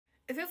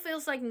If it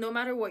feels like no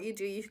matter what you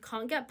do, you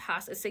can't get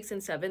past a 6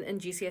 and 7 in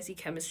GCSE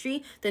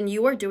Chemistry, then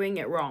you are doing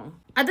it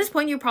wrong. At this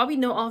point, you probably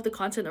know all of the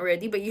content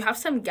already, but you have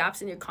some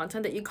gaps in your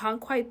content that you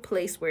can't quite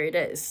place where it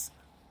is.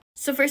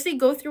 So firstly,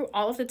 go through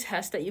all of the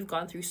tests that you've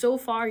gone through so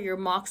far, your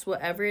mocks,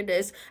 whatever it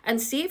is,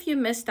 and see if you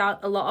missed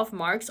out a lot of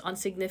marks on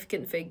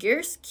significant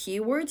figures,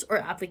 keywords, or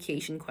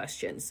application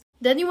questions.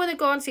 Then you want to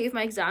go on Save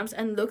My Exams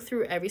and look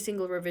through every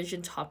single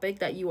revision topic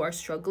that you are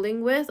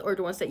struggling with or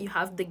the ones that you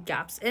have the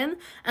gaps in,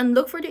 and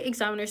look for the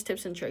examiner's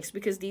tips and tricks,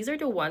 because these are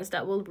the ones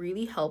that will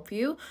really help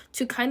you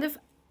to kind of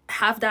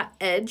have that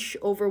edge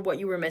over what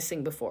you were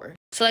missing before.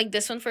 So like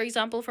this one, for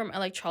example, from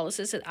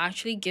electrolysis, it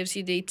actually gives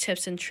you the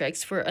tips and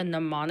tricks for a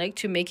mnemonic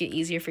to make it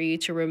easier for you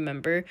to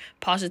remember.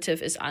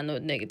 Positive is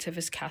anode, negative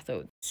is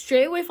cathode.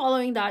 Straight away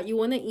following that, you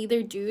want to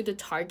either do the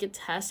target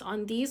test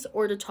on these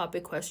or the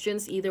topic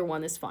questions. Either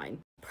one is fine.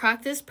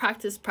 Practice,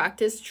 practice,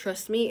 practice.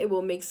 Trust me, it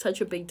will make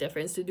such a big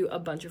difference to do a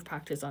bunch of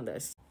practice on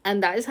this.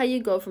 And that is how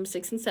you go from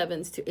 6 and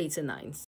 7s to 8s and 9s.